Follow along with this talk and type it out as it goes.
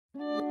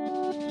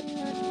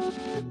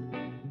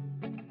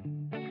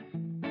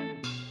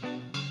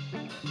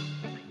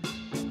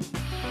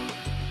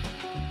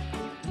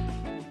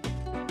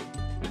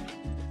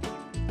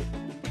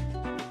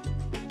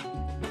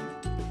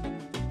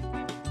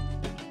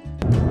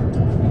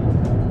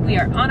We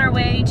are on our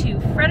way to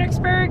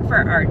Fredericksburg for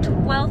our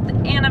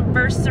 12th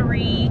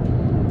anniversary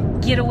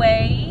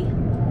getaway.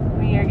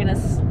 We are gonna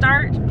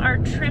start our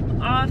trip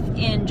off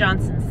in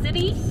Johnson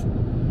City,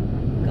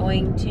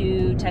 going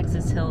to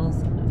Texas Hills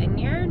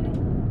Vineyard,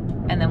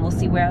 and then we'll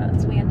see where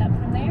else we end up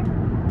from there.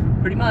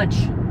 Pretty much,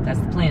 that's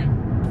the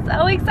plan.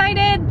 So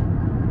excited!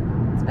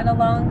 It's been a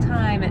long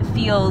time, it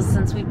feels,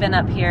 since we've been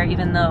up here,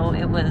 even though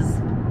it was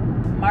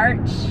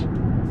March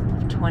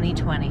of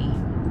 2020,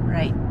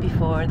 right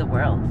before the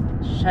world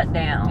shut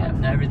down.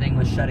 Yeah, everything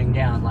was shutting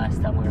down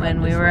last time we were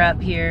when we were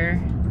up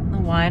here. The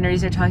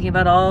wineries are talking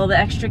about all the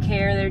extra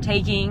care they're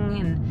taking,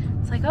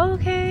 and it's like, oh,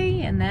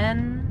 okay. And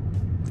then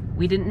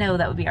we didn't know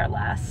that would be our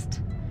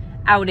last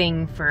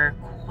outing for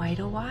quite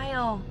a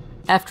while.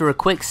 After a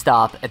quick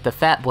stop at the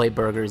Fat Boy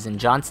Burgers in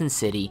Johnson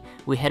City,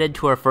 we headed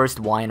to our first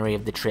winery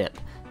of the trip,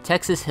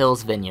 Texas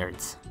Hills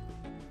Vineyards.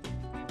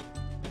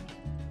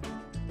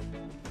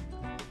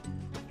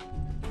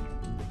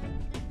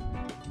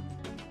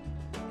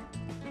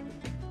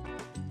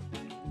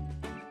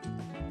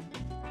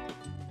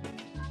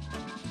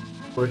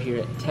 We're here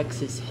at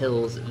Texas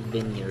Hills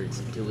Vineyards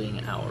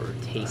doing our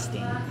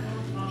tasting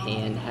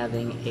and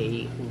having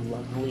a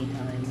lovely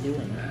time doing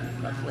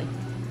it. Lovely.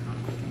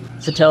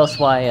 So tell us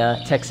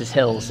why Texas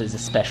Hills is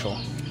special.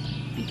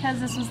 Because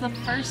this was the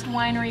first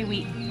winery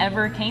we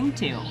ever came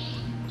to.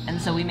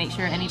 And so we make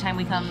sure anytime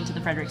we come to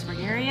the Fredericksburg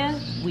area,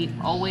 we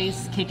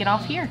always kick it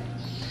off here.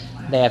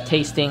 They have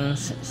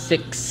tastings,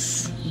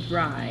 6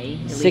 dry.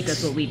 At least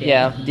that's what we did.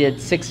 Yeah,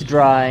 did 6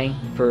 dry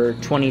for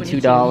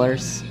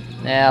 $22.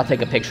 Yeah, I'll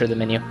take a picture of the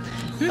menu.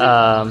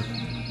 And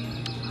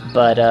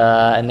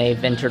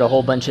they've entered a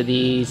whole bunch of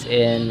these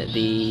in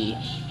the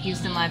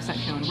Houston Livestock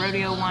Show and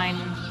Rodeo Wine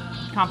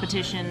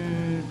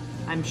Competition.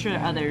 I'm sure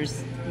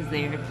others is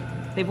there.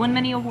 They've won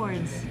many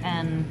awards,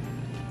 and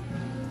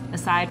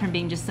aside from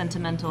being just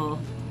sentimental,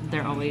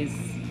 they're always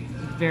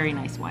very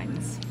nice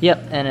wines.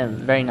 Yep, and a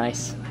very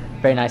nice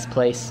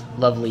place.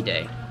 Lovely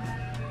day.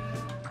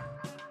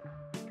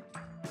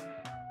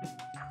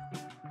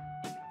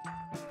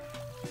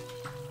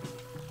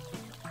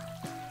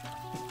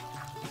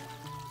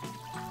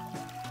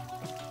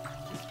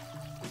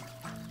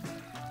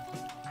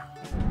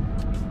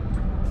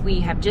 We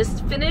have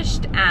just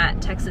finished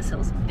at Texas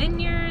Hills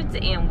Vineyards,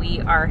 and we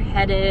are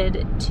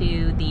headed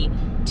to the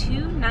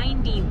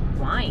 290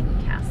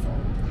 Wine Castle.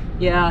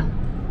 Yeah.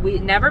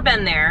 We've never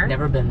been there.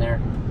 Never been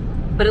there.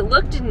 But it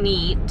looked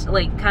neat,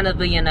 like kind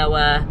of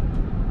a,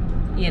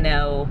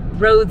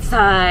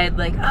 roadside,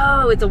 like,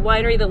 oh, it's a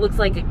winery that looks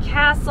like a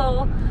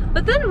castle.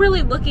 But then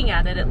really looking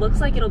at it, it looks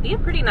like it'll be a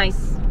pretty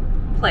nice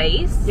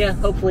place. Yeah,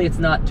 hopefully it's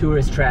not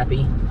tourist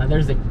trappy.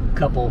 There's a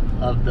couple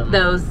of them.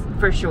 Those,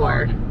 for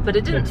sure. But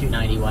it didn't seem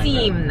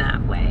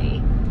that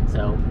way.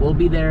 So we'll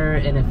be there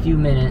in a few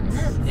minutes,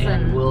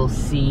 and we'll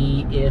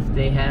see if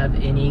they have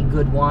any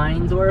good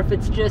wines or if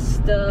it's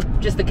just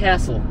a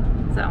castle.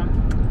 So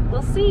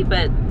we'll see,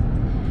 but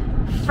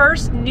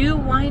first new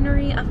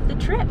winery of the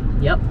trip.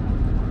 Yep.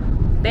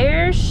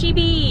 There she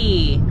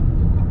be.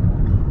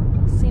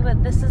 See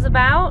what this is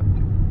about?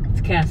 It's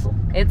a castle.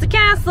 It's a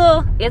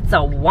castle. It's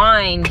a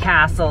wine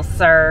castle,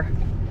 sir.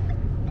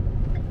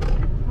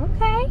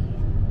 Okay.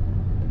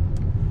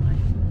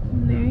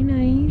 Very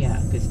nice.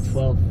 Yeah, because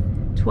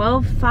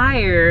 12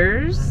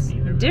 fires.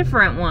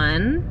 Different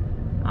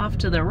one off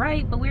to the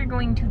right, but we're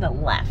going to the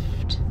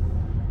left.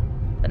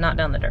 But not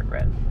down the dirt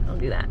road. Don't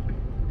do that.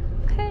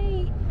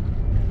 Okay.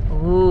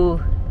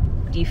 Ooh.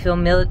 Do you feel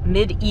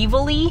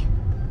medievally?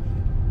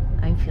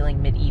 I'm feeling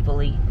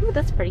medievally. Ooh,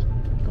 that's pretty.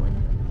 Going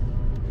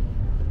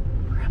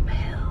up a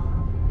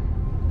hill.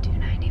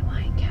 290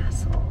 Wine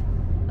Castle.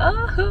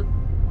 Oh.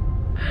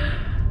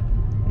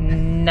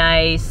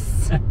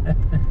 Nice.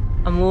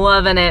 I'm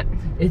loving it.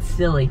 It's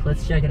silly.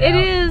 Let's check it out. It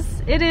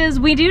is. It is.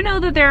 We do know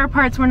that there are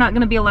parts we're not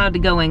going to be allowed to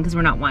go in because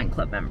we're not wine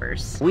club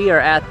members. We are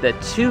at the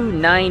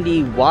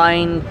 290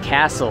 Wine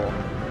Castle.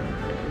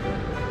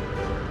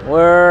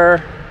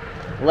 We're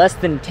less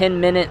than 10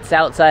 minutes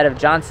outside of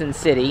Johnson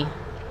City. And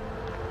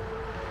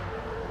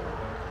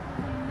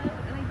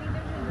I think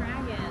there's a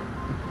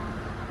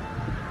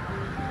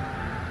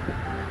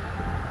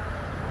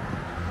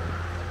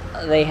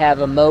dragon. They have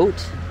a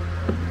moat.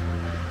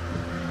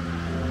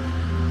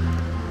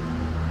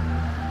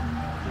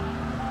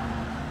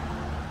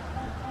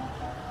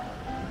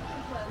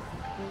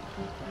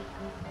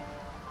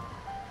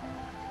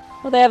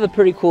 Well, they have a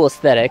pretty cool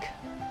aesthetic.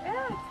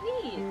 Yeah,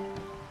 it's neat.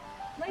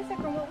 Like I said,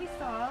 from what we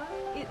saw,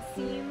 it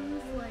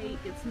seems like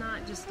it's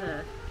not just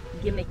a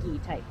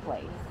gimmicky type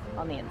place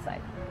on the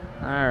inside.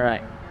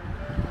 Alright.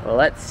 Well,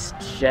 let's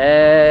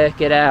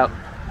check it out.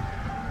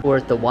 We're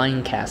at the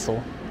Wine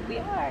Castle. We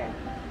are.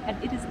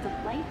 And it is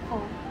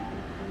delightful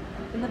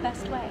in the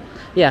best way.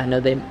 Yeah, no,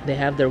 they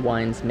have their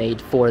wines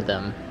made for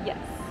them. Yes.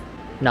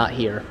 not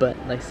here, but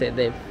like I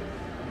said,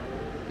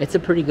 it's a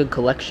pretty good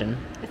collection.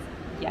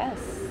 Yes,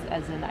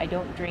 as in I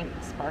don't drink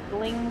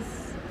sparklings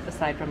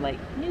aside from like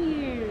New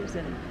Year's,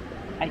 and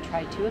I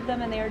tried 2 of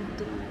them and they are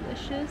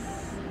delicious.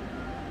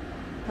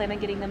 Plan on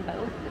getting them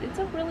both. But it's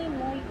a really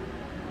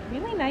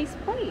nice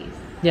place.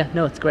 Yeah,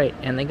 no, it's great,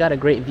 and they got a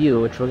great view,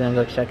 which we're gonna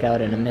go check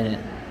out in a minute.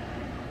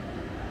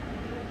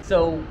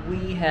 So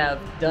we have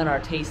done our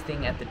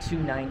tasting at the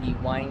 290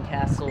 Wine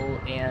Castle,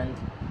 and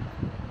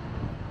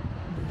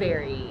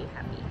Very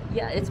happy.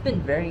 yeah, it's been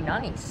very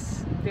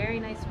nice. Very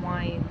nice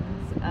wines.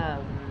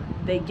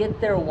 They get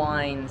their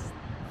wines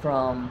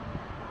from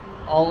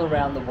all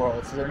around the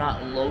world, so they're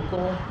not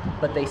local,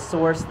 but they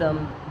source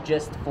them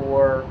just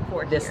for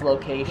this here.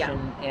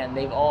 location, and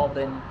they've all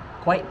been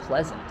quite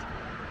pleasant.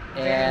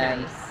 Very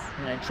And nice.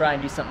 I'm gonna try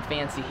and do something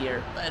fancy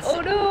here.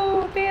 Oh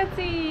no,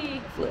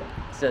 fancy! Flip.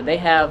 So they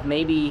have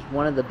maybe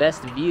one of the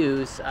best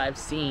views I've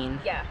seen.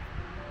 Yeah.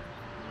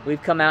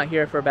 We've come out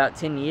here for about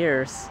 10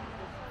 years,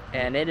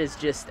 and it is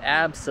just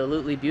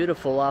absolutely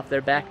beautiful off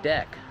their back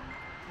deck.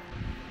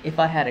 If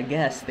I had a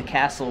guess, the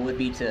castle would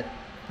be to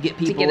get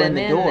people to get in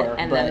them the door.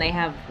 and but then they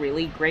have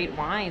really great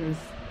wines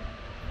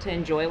to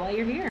enjoy while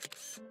you're here.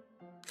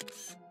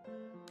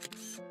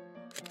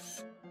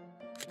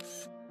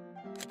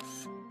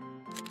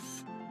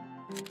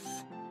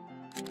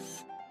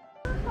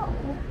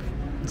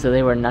 So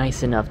they were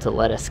nice enough to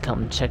let us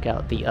come check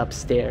out the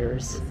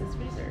upstairs. This is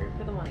reserved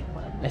for the wine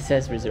club. It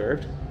says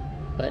reserved,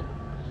 but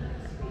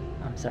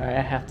I'm sorry,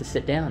 I have to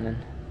sit down and...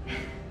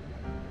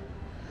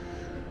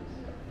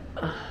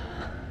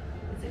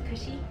 Is it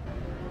cushy?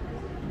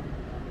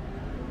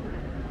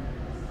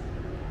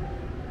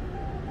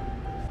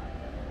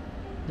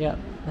 Yep,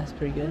 that's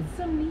pretty good. That's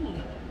so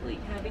neat.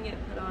 Like having it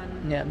put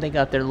on. Yeah, they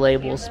got their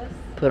labels Canvas.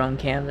 put on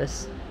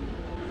canvas.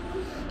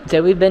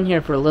 So we've been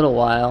here for a little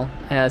while,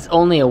 and it's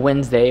only a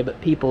Wednesday,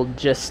 but people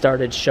just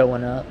started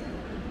showing up.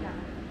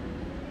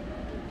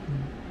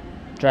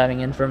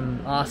 Driving in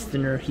from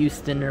Austin or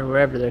Houston or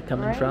wherever they're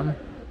coming Right. from.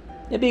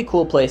 It'd be a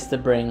cool place to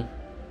bring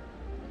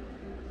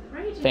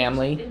Right,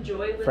 family, just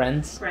enjoy with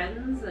friends.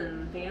 friends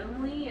and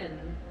family and.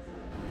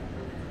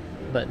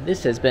 But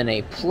this has been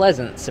a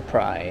pleasant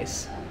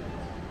surprise.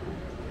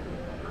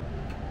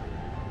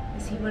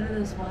 Is he one of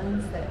those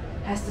ones that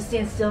has to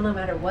stand still no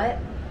matter what?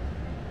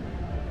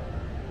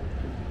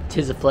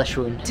 'Tis a flesh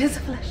wound. Tis a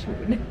flesh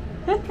wound.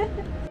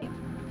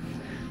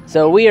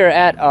 So we are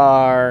at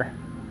our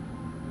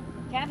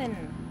Cabin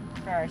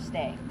for our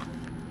stay.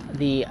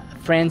 the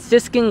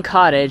Franciscan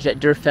Cottage at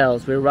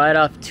Durfels. We're right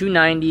off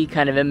 290,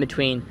 kind of in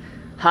between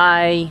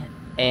Hye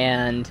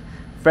and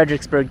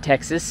Fredericksburg,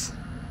 Texas.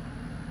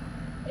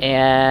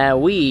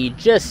 And we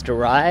just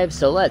arrived,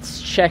 so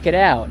let's check it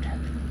out.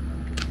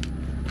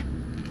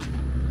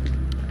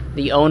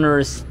 The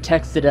owners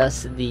texted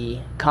us the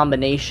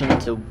combination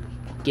to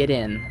get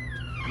in.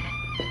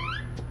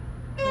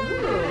 Ooh,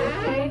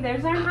 okay,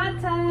 there's our hot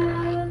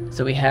tub.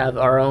 So we have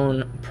our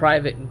own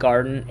private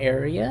garden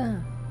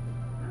area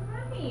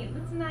Alright,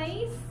 that's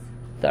nice.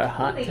 with our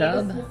hot They gave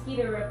us tub.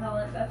 mosquito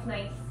repellent, that's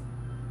nice.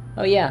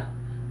 Oh yeah.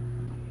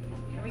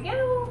 Here we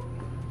go.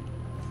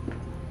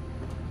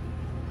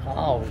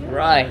 All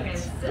right.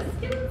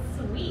 Franciscan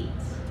suite.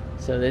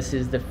 So this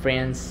is the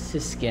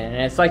Franciscan,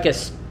 and it's like a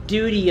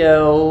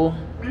studio.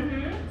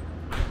 Mm-hmm.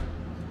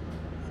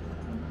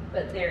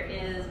 But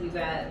we've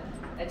got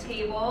a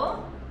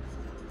table,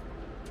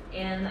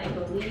 and I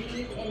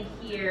believe in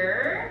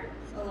here,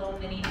 a little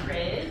mini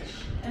fridge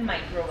and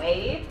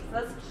microwave.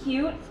 So that's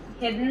cute,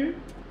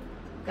 hidden.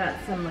 Got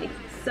some like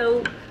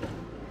soap.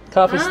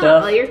 Coffee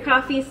stuff. All your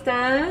coffee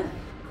stuff.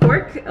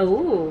 Cork,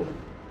 oh.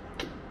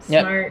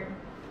 Yep. Smart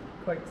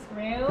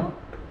corkscrew.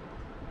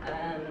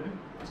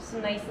 Just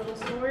some nice little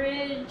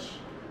storage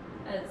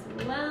as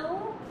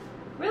well.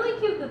 Really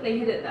cute that they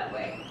hid it that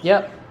way.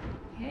 Yep.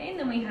 Okay, and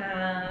then we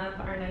have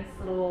our nice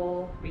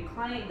little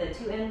recline, the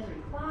 2 ends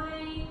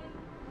recline,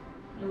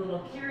 a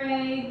little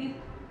Keurig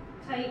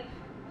type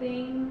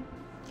thing.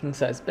 King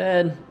size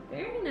bed.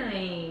 Very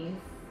nice.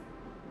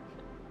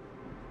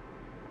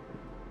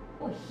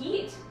 Oh,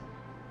 heat.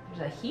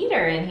 There's a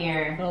heater in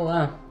here. Oh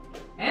wow.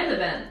 And a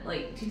vent,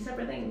 like 2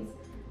 separate things.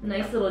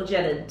 Nice little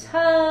jetted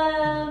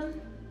tub.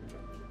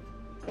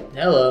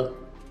 Hello.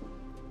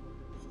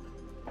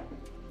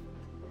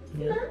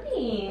 Yeah.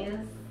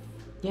 Nice.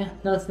 Yeah,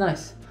 no, it's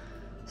nice.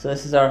 So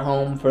this is our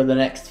home for the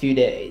next few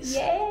days.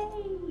 Yay.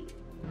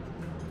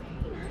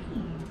 Very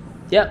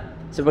nice. Yep.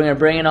 So we're gonna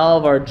bring in all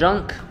of our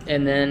junk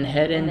and then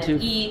head And into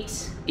then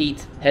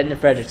eat. head into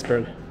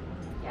Fredericksburg.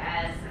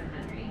 Yes, I'm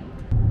hungry.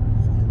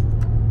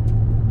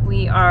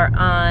 We are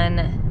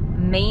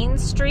on Main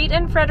Street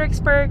in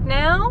Fredericksburg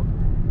now.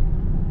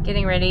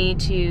 Getting ready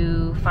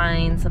to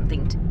find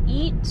something to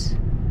eat.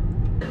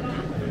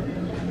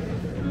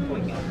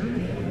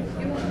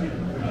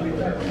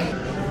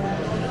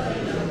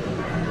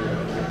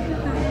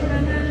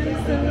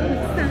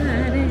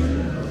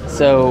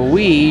 So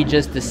we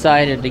just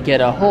decided to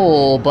get a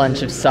whole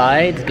bunch of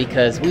sides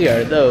because we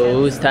are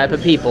those type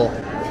of people.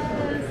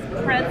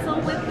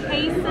 Pretzel with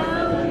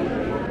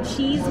queso,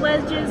 cheese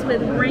wedges fries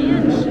with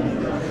ranch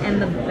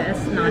and the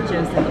best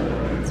nachos in the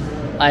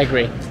world. I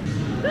agree.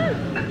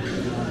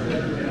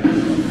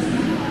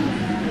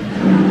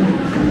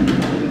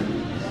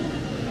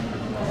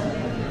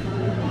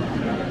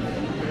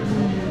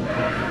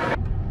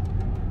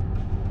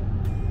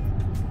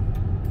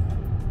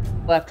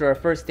 After our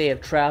first day of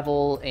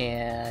travel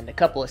and a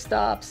couple of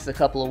stops, a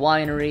couple of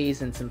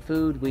wineries, and some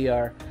food, we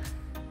are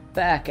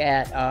back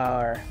at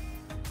our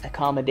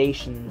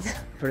accommodations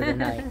for the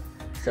night.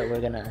 So we're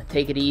gonna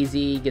take it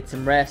easy, get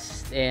some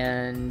rest,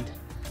 and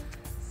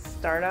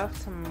start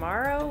off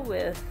tomorrow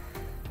with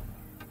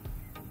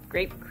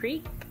Grape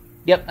Creek.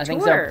 Yep, I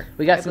think so.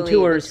 We got some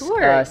tours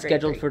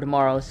scheduled for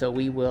tomorrow, so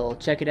we will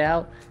check it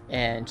out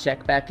and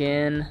check back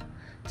in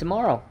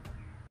tomorrow.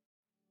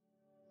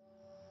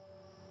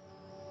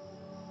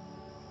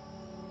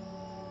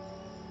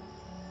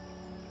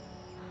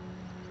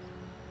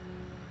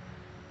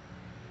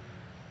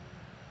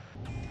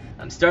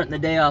 I'm starting the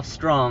day off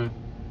strong.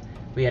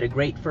 We had a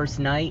great first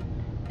night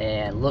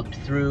and looked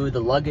through the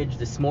luggage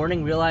this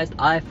morning, realized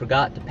I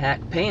forgot to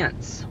pack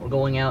pants. We're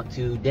going out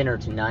to dinner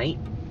tonight,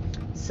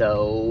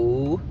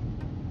 so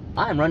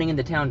I'm running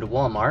into town to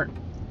Walmart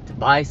to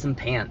buy some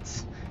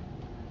pants.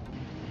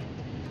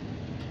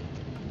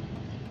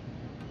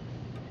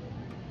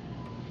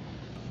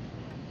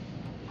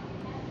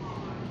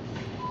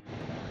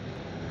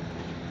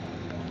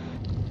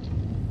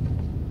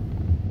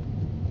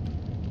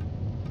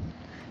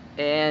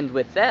 And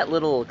with that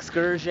little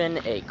excursion,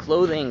 a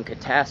clothing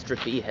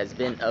catastrophe has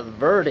been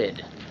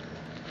averted.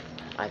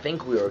 I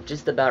think we are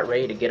just about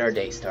ready to get our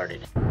day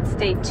started. It's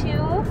day 2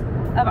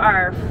 of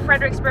our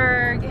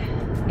Fredericksburg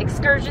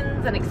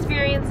excursions and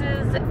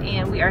experiences,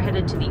 and we are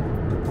headed to the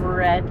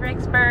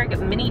Fredericksburg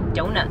Mini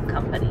Donut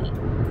Company.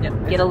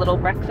 Yep, get a little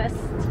breakfast.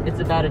 It's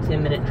about a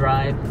 10-minute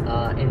drive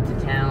into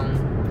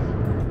town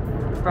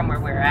from where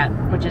we're at,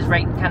 which is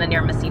right kind of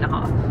near Messina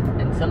Hoff.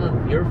 And some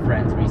of your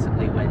friends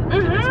recently went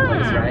to this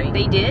place, right?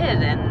 They did,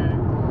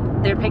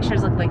 and their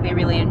pictures looked like they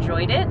really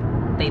enjoyed it.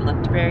 They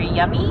looked very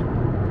yummy.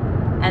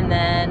 And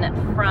then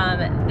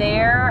from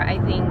there, I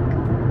think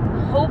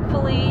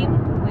hopefully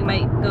we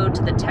might go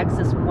to the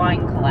Texas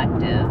Wine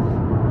Collective.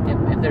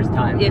 If there's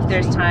time. If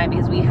there's time,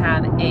 because we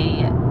have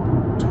a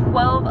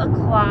 12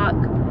 o'clock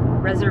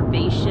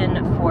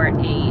reservation for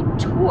a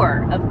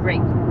tour of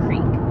Grape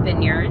Creek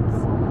Vineyards,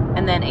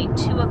 and then a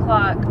 2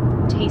 o'clock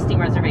tasting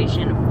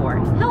reservation for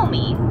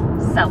Hilmy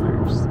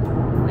Cellars,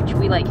 which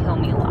we like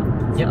Hilmy a lot.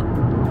 So. Yep.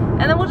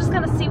 And then we'll just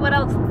kind of see what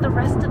else the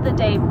rest of the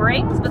day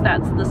brings, but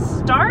that's the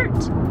start.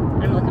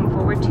 And I'm looking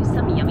forward to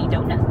some yummy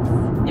donuts.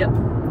 Yep.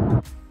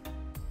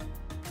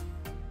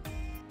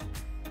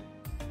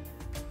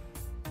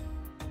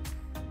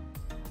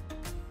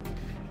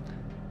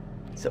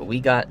 So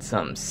we got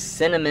some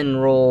cinnamon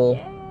roll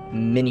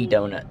mini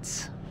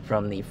donuts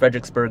from the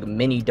Fredericksburg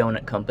Mini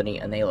Donut Company,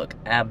 and they look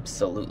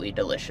absolutely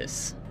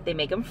delicious. They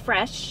make them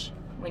fresh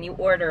when you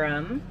order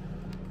them,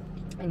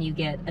 and you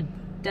get a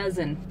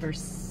dozen for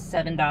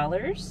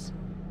 $7.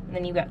 And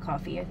then you got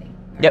coffee, I think.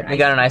 Yep, we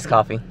got an iced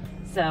coffee.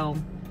 So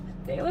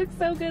they look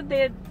so good. They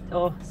had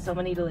so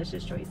many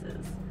delicious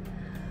choices.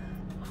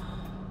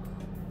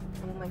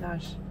 Oh my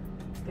gosh,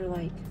 they're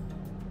like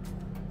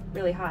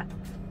really hot.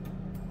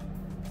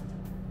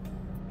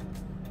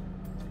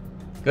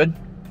 Good.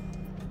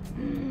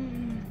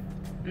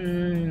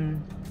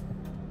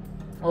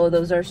 Oh,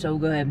 those are so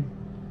good.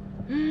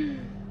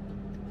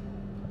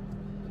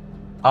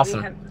 Awesome.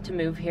 We have to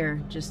move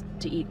here just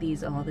to eat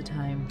these all the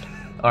time.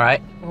 All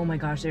right. Oh my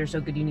gosh, they're so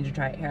good. You need to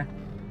try it here.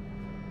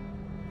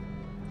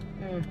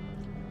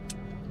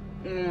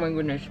 Oh my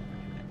goodness.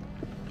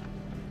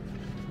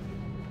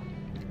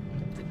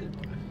 That's a good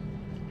one.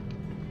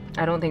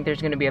 I don't think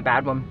there's going to be a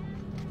bad one.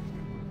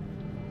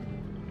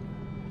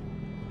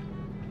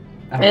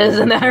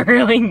 Isn't that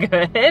really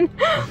good?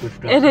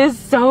 It is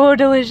so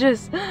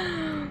delicious.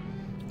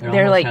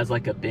 They're like has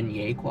like a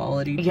beignet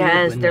quality to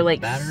yes, it they're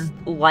like batter.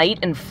 Light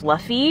and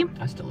fluffy.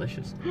 That's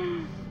delicious.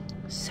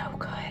 So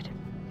good.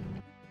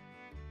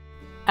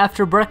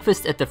 After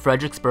breakfast at the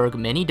Fredericksburg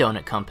Mini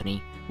Donut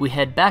Company, we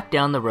head back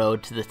down the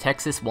road to the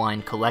Texas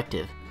Wine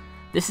Collective.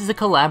 This is a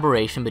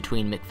collaboration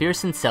between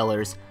McPherson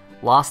Cellars,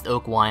 Lost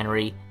Oak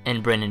Winery,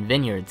 and Brennan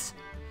Vineyards.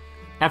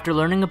 After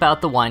learning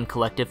about the wine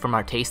collective from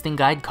our tasting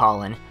guide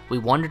Colin, we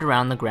wandered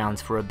around the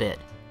grounds for a bit.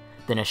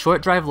 Then a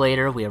short drive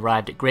later, we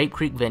arrived at Grape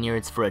Creek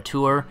Vineyards for a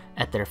tour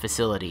at their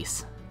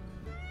facilities.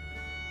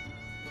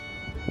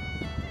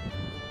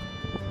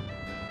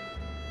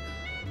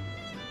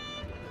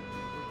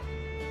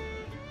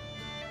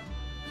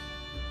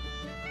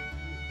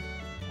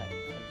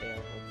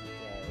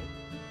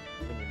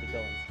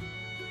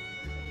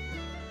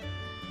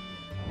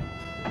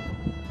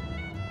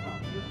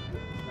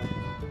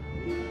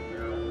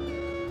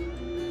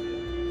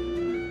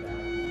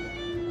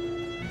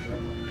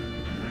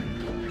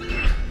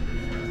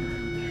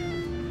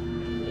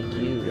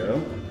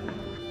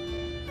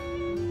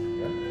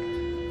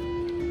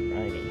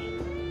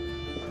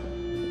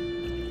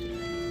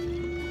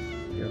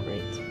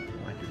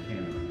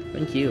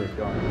 Thank you.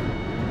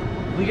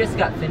 we just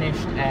got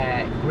finished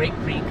at Grape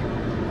Creek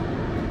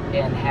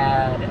and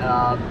had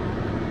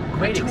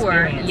great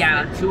tour, experience.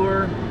 yeah. The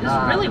tour. It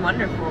was really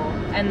wonderful,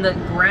 and the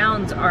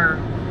grounds are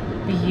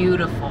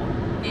beautiful.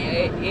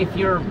 If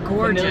you're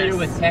Gorgeous. familiar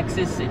with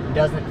Texas, it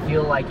doesn't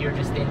feel like you're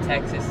just in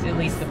Texas, at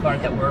least the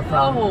part that we're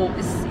from. Oh,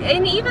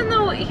 and even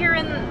though here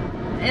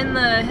in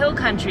the hill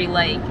country,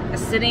 like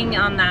sitting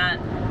on that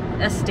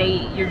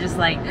estate, you're just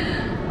like,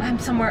 I'm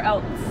somewhere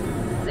else.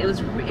 It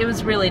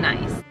was really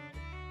nice.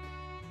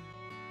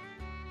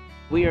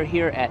 We are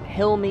here at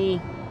Hilmy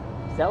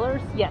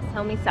Cellars? Yes,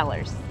 Hilmy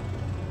Cellars.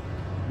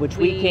 Which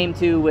we came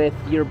to with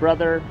your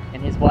brother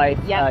and his wife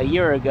Yep. a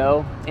year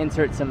ago.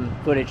 Insert some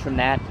footage from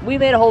that. We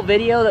made a whole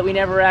video that we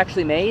never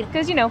actually made.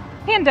 Because, you know,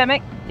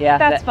 pandemic. Yeah.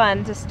 That's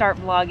fun to start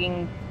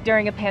vlogging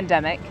during a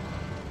pandemic.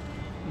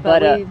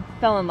 But we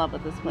fell in love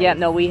with this place. Yeah,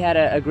 no, we had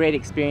a great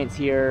experience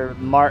here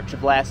March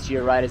of last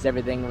year, right as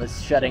everything was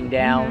shutting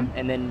down,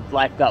 and then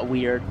life got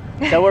weird.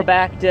 So we're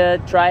back to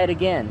try it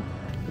again.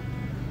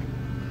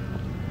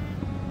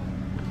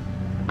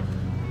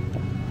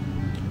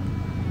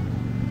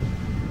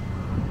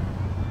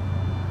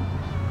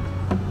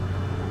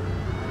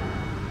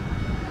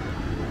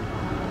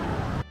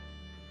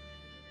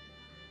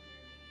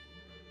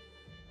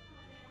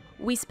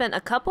 We spent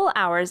a couple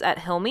hours at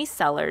Hilmy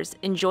Cellars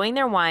enjoying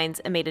their wines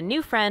and made a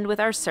new friend with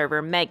our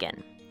server,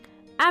 Megan.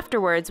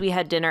 Afterwards, we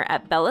had dinner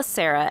at Bella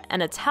Sera,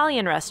 an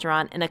Italian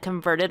restaurant in a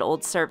converted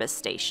old service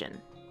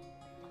station.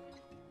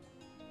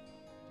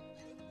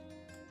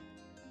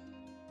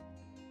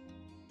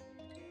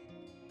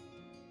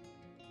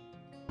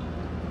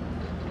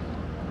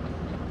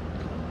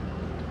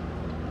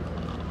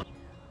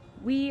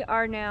 We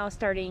are now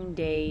starting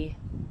day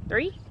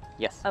 3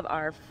 Yes. of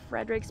our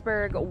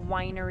Fredericksburg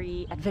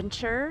winery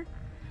adventure.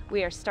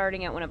 We are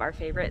starting at one of our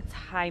favorites,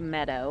 Hye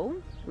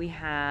Meadow. We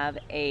have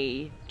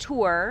a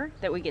tour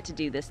that we get to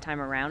do this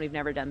time around. We've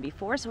never done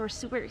before, so we're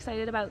super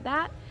excited about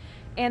that.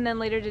 And then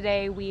later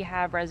today, we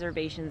have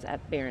reservations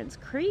at Barron's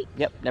Creek.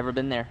 Yep, never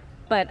been there.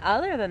 But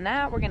other than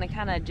that, we're gonna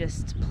kind of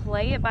just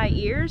play it by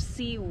ear,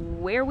 see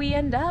where we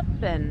end up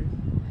and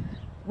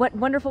what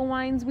wonderful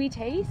wines we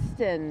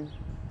taste. And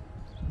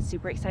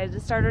super excited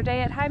to start our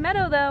day at Hye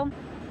Meadow though.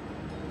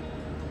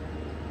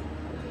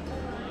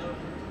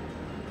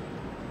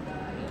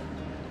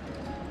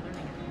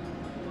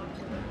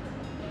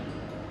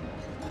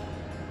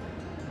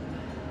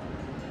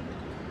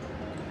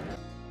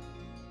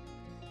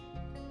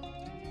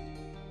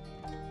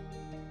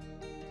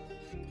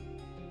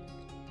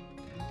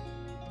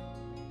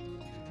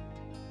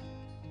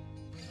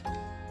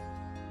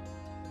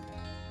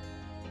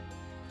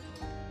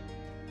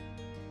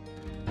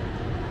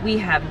 We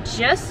have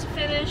just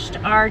finished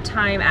our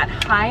time at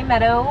Hye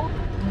Meadow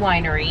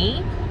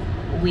Winery.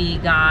 We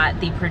got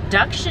the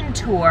production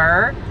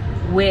tour,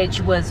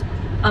 which was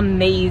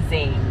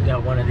amazing. Yeah,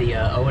 one of the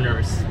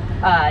owners.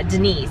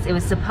 Denise. It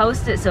was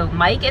supposed to, so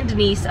Mike and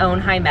Denise own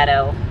Hye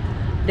Meadow.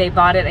 They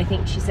bought it, I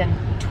think she said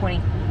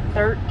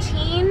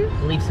 2013. I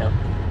believe so.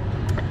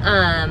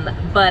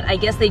 But I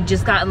guess they'd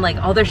just gotten like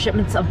all their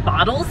shipments of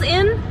bottles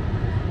in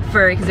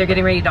because they're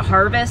getting ready to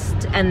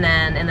harvest and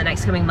then in the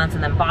next coming months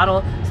and then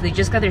bottle. So they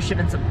just got their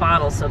shipments of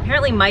bottles. So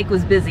apparently Mike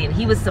was busy and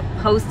he was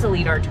supposed to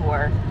lead our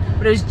tour,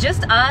 but it was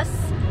just us.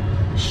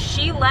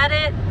 She led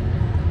it.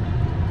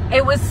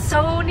 It was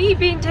so neat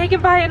being taken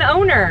by an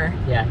owner.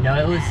 Yeah, no,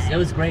 it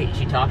was great.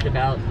 She talked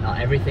about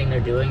everything they're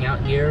doing out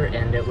here,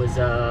 and it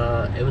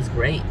was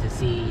great to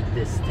see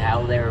this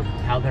how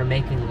they're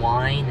making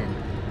wine, and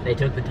they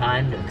took the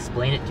time to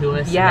explain it to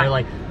us. Yeah. And they're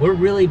like, we're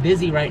really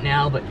busy right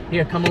now, but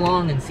here, come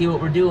along and see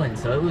what we're doing.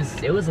 So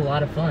it was a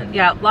lot of fun.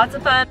 Yeah, lots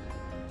of fun.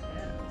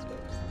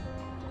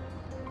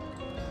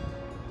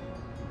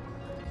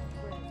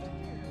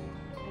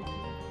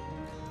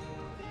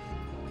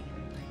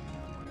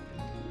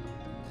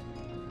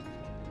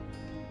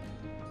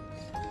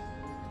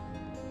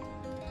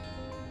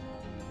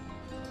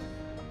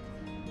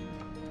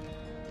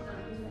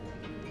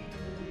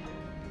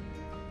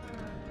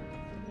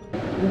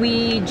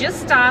 We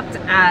just stopped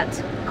at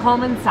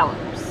Kuhlman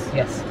Cellars.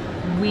 Yes.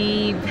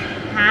 We've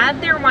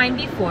had their wine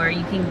before.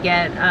 You can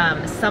get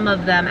some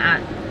of them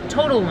at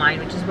Total Wine,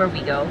 which is where we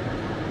go,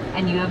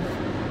 and you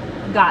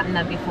have gotten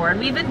them before, and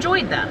we've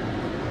enjoyed them.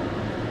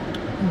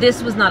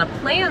 This was not a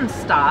planned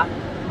stop,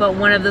 but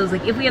one of those,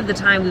 like, if we have the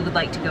time, we would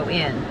like to go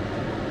in.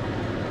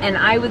 And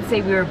I would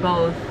say we were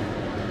both,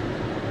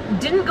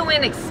 didn't go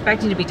in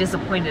expecting to be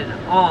disappointed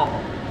at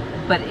all,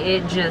 but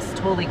it just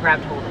totally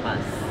grabbed hold of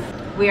us.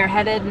 We are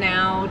headed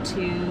now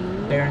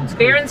to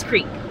Barron's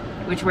Creek,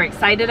 which we're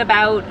excited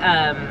about.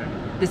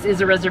 This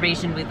is a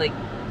reservation.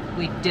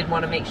 We did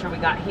want to make sure we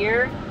got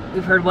here.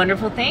 We've heard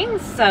wonderful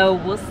things, so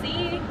we'll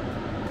see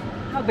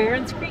how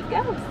Barron's Creek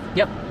goes.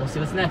 Yep, we'll see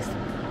what's next.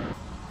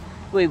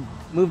 We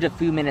moved a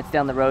few minutes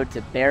down the road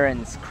to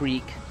Barron's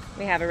Creek.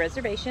 We have a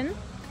reservation,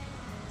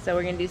 so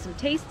we're gonna do some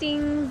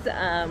tastings.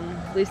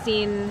 We've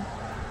seen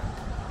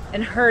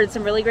and heard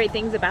some really great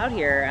things about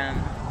here,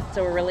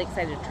 so we're really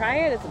excited to try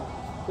it. It's a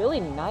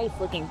really nice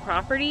looking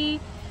property.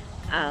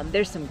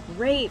 There's some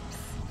grapes,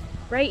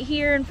 right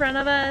here in front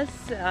of us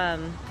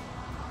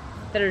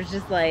that are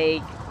just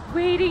like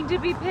waiting to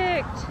be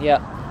picked.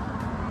 Yep.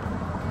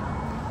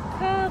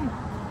 Come,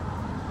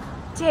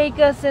 take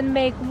us and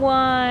make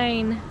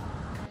wine.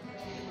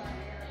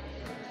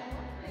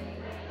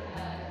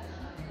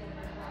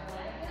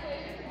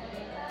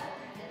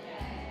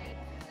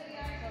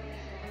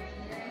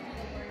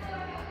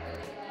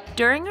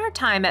 During our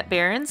time at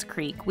Barron's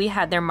Creek, we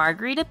had their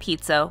margarita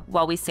pizza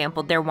while we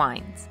sampled their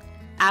wines.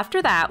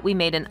 After that, we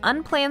made an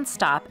unplanned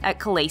stop at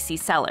Kalasi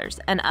Cellars,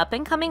 an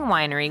up-and-coming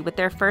winery with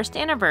their first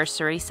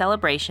anniversary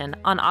celebration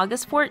on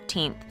August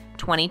 14th,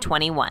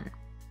 2021.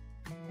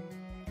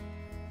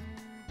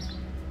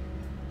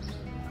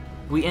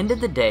 We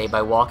ended the day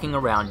by walking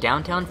around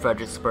downtown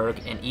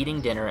Fredericksburg and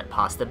eating dinner at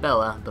Pasta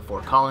Bella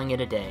before calling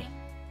it a day.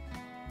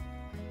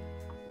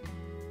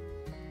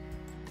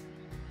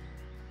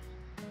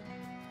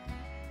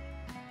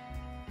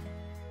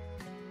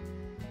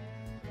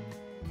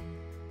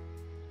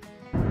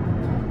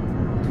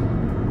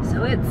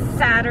 So it's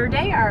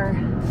Saturday, our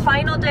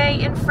final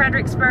day in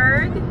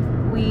Fredericksburg.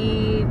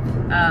 We've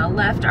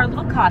left our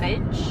little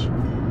cottage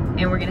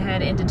and we're gonna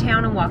head into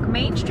town and walk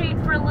Main Street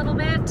for a little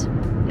bit.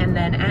 And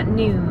then at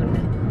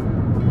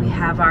noon, we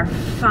have our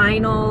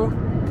final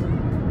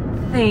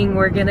thing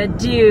we're gonna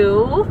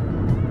do.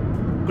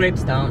 Grape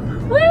stomp.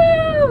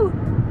 Woo!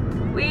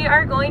 We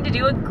are going to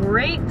do a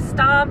grape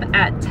stomp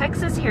at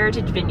Texas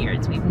Heritage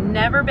Vineyards. We've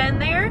never been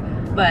there,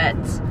 but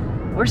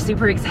we're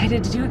super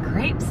excited to do a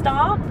grape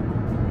stomp.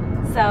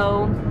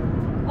 So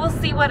we'll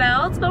see what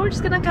else, but we're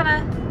just gonna kind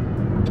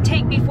of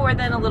take before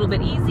then a little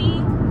bit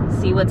easy,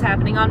 see what's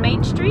happening on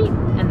Main Street,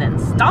 and then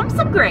stomp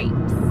some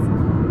grapes.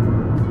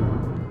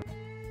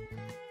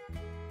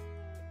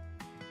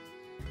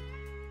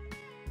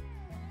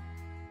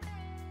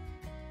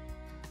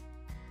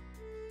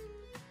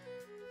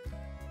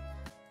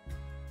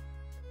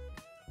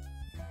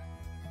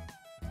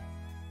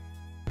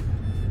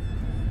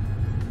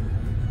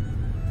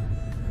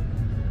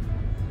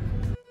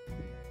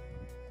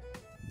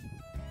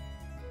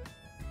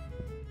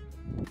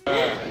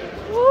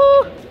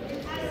 Woo!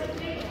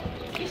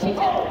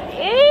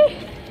 Hey!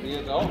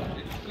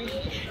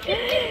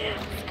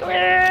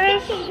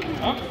 Squish!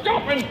 I'm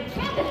stopping!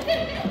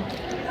 Hey.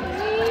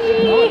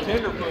 Oh,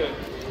 tenderfoot.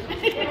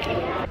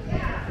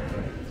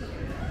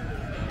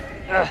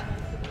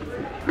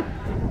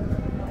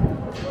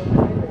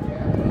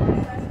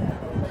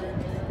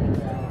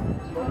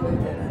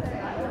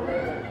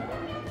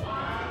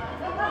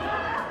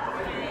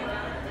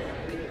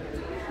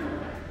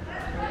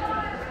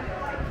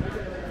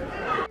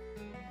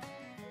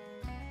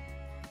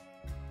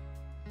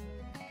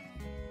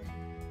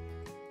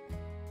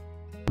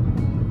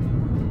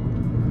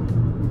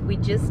 We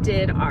just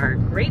did our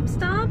grape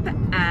stomp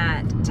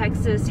at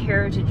Texas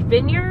Heritage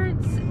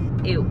Vineyards.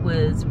 It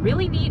was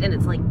really neat, and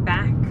it's like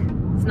back.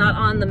 It's not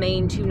on the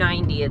main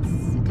 290. It's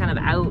kind of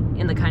out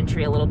in the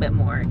country a little bit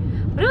more.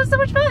 But it was so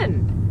much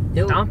fun.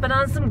 Stomping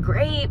on some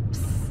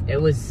grapes.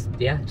 It was,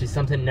 yeah, just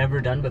something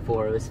never done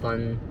before. It was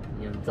fun.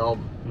 You know, it's all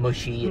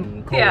mushy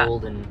and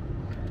cold, and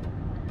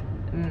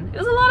it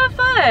was a lot of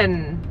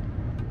fun.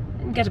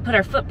 And got to put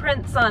our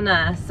footprints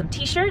on some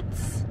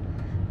t-shirts.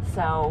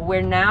 So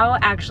we're now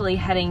actually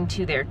heading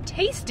to their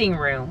tasting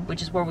room,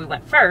 which is where we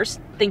went first,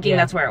 thinking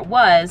that's where it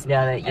was.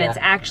 And it's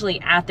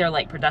actually at their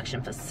like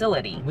production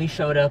facility. We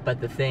showed up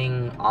at the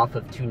thing off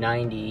of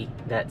 290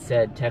 that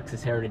said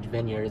Texas Heritage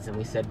Vineyards, and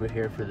we said we're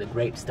here for the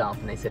grape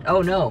stomp, and they said,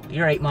 "Oh no,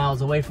 you're 8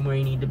 miles away from where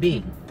you need to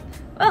be."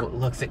 Well,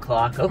 looks at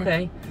clock.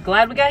 Okay.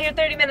 Glad we got here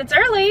 30 minutes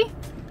early.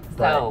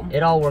 But So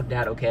it all worked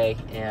out okay,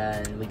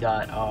 and we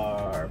got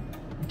our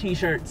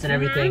t-shirts and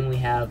everything. We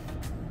have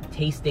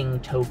tasting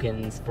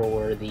tokens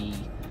for the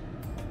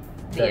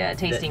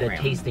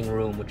tasting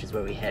room, which is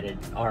where we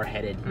are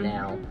headed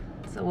now.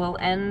 So we'll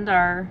end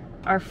our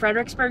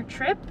Fredericksburg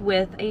trip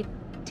with a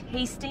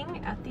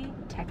tasting at the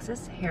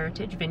Texas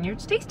Heritage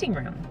Vineyards tasting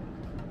room.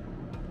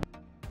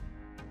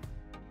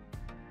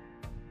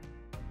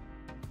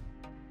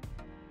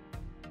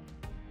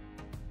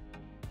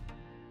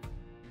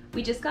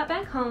 We just got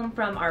back home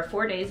from our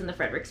 4 days in the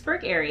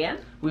Fredericksburg area.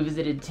 We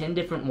visited 10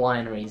 different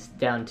wineries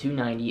down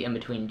 290 and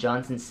between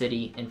Johnson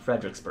City and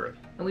Fredericksburg.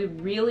 And we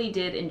really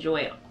did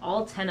enjoy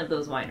all 10 of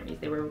those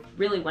wineries. They were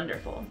really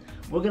wonderful.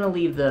 We're going to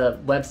leave the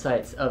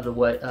websites of the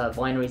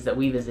wineries that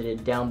we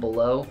visited down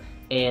below.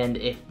 And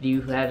if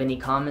you have any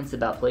comments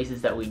about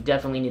places that we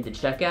definitely need to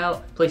check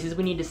out, places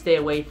we need to stay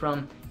away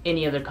from,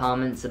 any other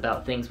comments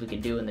about things we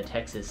could do in the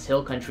Texas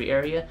Hill Country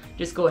area,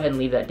 just go ahead and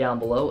leave that down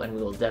below and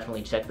we will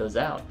definitely check those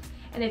out.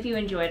 And if you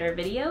enjoyed our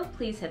video,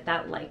 please hit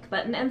that like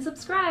button and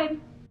subscribe.